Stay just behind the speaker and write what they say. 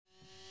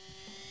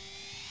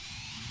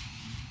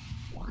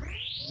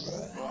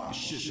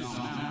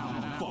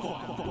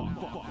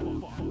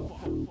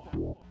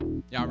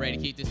Y'all ready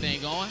to keep this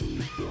thing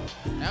going?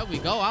 There we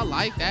go. I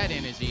like that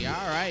energy.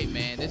 All right,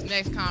 man. This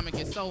next comic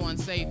is so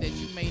unsafe that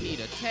you may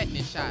need a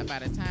tetanus shot by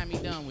the time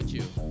he's done with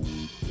you.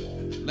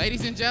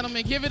 Ladies and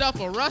gentlemen, give it up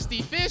for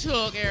Rusty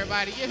Fishhook,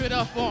 everybody. Give it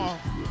up for him.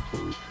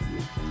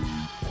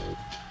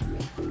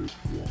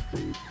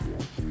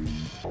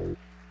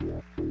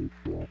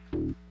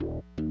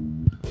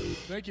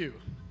 Thank you.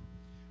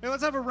 Hey,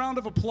 let's have a round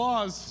of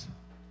applause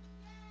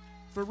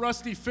for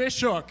Rusty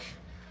Fishhook.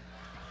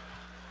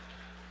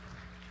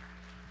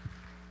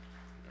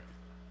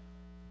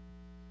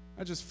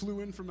 I just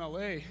flew in from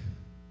LA,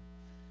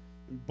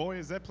 and boy,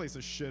 is that place a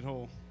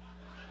shithole.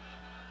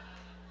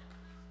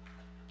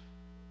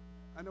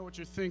 I know what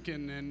you're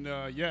thinking, and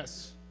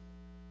yes,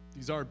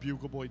 these are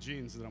Bugle Boy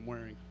jeans that I'm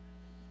wearing.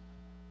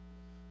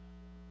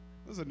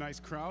 This is a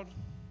nice crowd.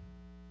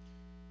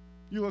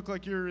 You look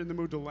like you're in the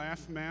mood to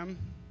laugh, ma'am.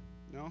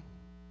 No?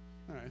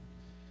 All right.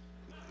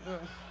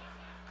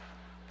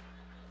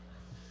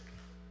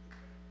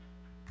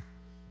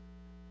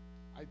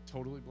 I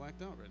totally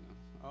blacked out right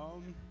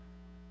now.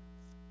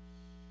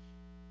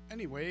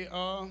 Anyway,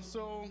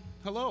 so,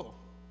 hello.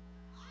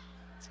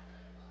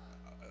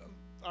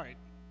 All right,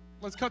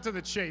 let's cut to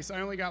the chase.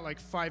 I only got like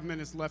 5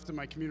 minutes left in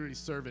my community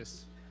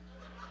service.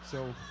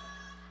 So,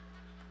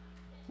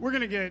 we're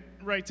gonna get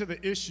right to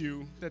the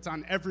issue that's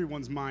on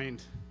everyone's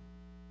mind.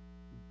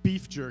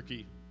 Beef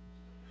jerky.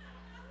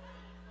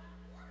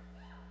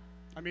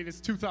 I mean,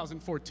 it's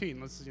 2014.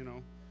 Let's,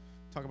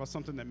 talk about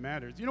something that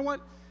matters. You know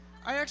what?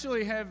 I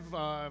actually have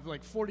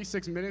like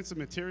 46 minutes of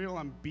material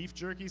on beef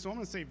jerky, so I'm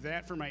gonna save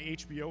that for my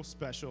HBO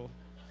special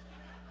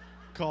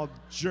called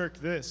Jerk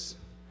This.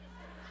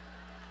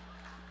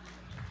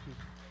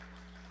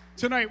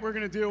 Tonight, we're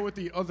gonna deal with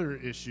the other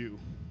issue,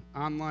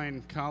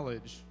 online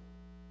college.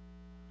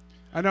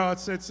 I know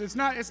it's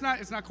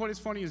not quite as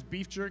funny as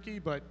beef jerky,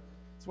 but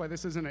that's why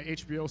this isn't an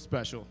HBO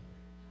special.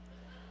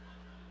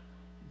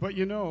 But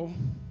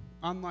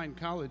online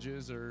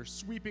colleges are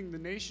sweeping the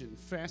nation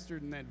faster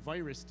than that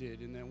virus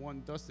did in that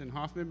one Dustin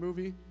Hoffman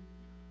movie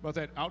about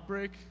that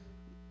outbreak.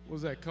 What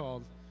was that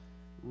called?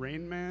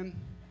 Rain Man?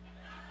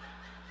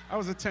 I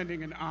was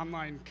attending an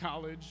online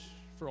college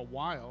for a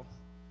while,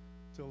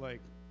 till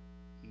like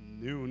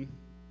noon.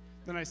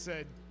 Then I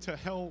said, to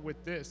hell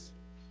with this.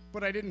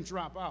 But I didn't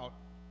drop out.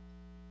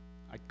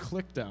 I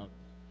clicked out.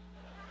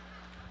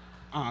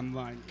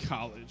 Online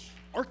college.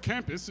 Our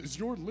campus is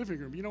your living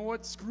room. You know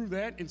what? Screw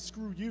that and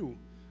screw you.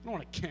 I don't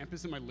want a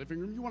campus in my living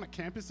room. You want a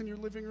campus in your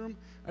living room?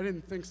 I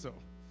didn't think so.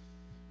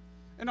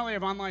 And now they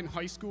have online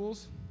high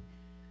schools.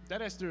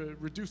 That has to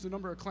reduce the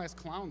number of class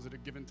clowns at a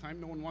given time.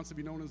 No one wants to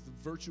be known as the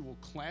virtual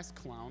class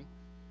clown.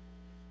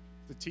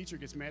 The teacher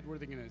gets mad, what are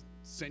they gonna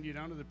send you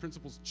down to the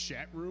principal's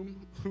chat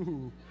room?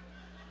 Ooh.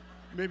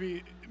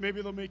 Maybe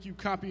they'll make you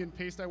copy and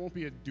paste I won't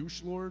be a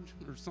douche lord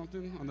or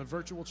something on the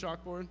virtual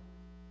chalkboard.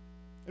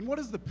 And what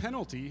is the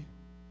penalty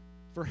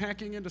for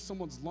hacking into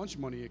someone's lunch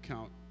money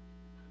account?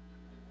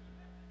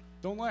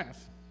 Don't laugh.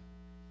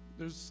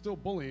 There's still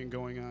bullying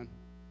going on.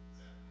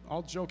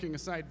 All joking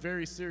aside,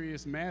 very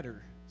serious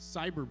matter.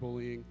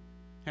 Cyberbullying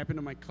happened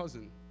to my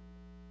cousin.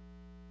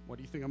 Why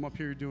do you think I'm up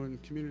here doing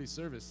community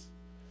service?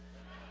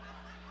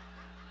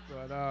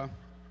 But,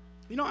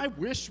 I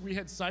wish we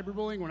had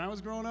cyberbullying when I was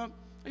growing up.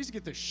 I used to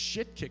get the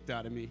shit kicked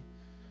out of me.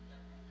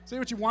 Say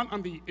what you want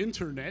on the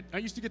internet. I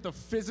used to get the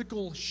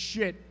physical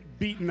shit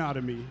beaten out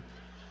of me.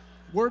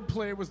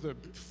 Wordplay was the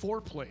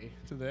foreplay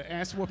to the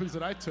ass whoopings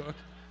that I took.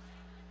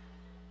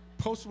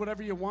 Post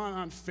whatever you want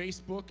on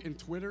Facebook and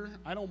Twitter.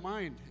 I don't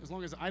mind, as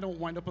long as I don't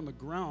wind up on the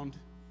ground,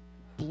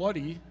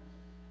 bloody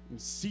and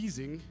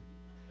seizing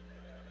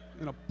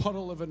in a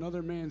puddle of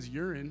another man's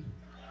urine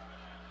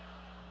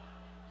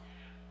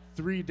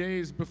 3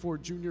 days before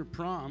junior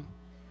prom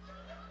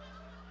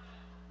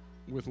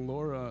with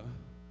Laura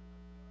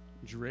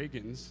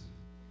Dragons.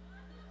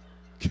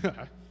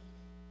 I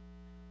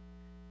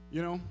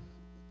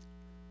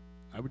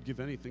would give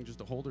anything just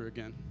to hold her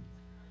again.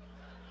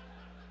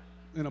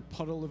 In a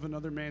puddle of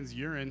another man's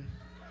urine.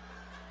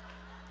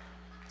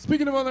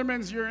 Speaking of other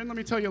men's urine, let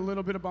me tell you a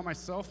little bit about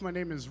myself. My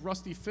name is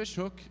Rusty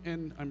Fishhook,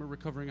 and I'm a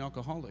recovering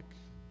alcoholic.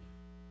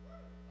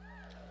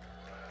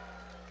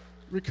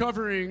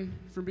 Recovering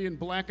from being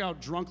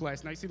blackout drunk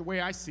last night. See, the way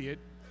I see it,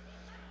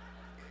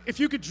 if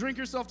you could drink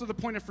yourself to the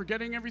point of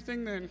forgetting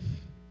everything, then it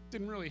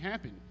didn't really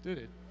happen, did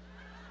it?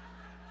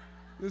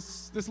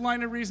 This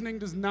line of reasoning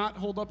does not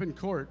hold up in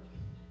court.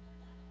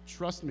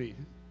 Trust me.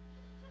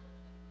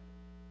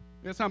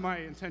 That's not my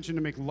intention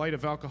to make light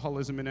of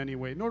alcoholism in any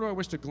way, nor do I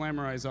wish to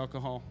glamorize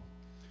alcohol.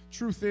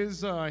 Truth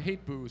is, I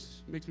hate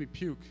booze. It makes me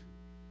puke.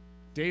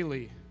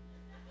 Daily.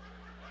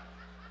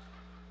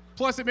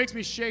 Plus, it makes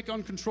me shake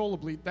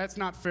uncontrollably. That's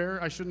not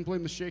fair. I shouldn't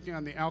blame the shaking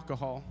on the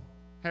alcohol.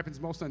 Happens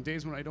most on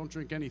days when I don't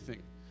drink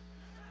anything.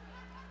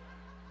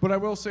 But I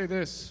will say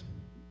this.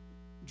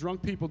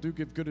 Drunk people do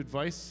give good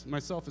advice,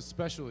 myself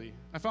especially.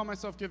 I found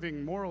myself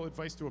giving moral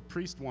advice to a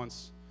priest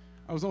once.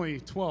 I was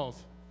only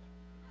 12.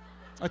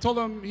 I told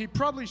him he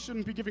probably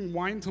shouldn't be giving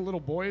wine to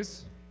little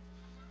boys.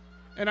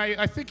 And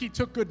I think he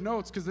took good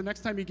notes because the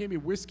next time he gave me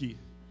whiskey.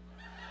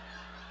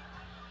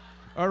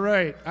 All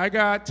right, I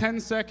got 10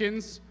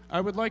 seconds. I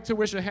would like to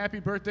wish a happy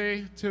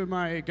birthday to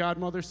my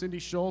godmother, Cindy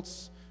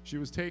Schultz. She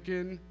was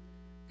taken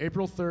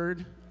April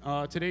 3rd.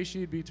 Today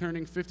she'd be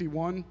turning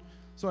 51.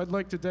 So I'd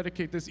like to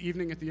dedicate this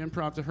evening at the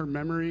Improv to her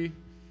memory.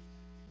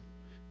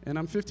 And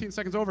I'm 15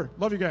 seconds over.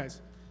 Love you guys.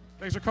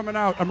 Thanks for coming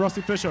out. I'm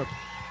Rusty Fisher.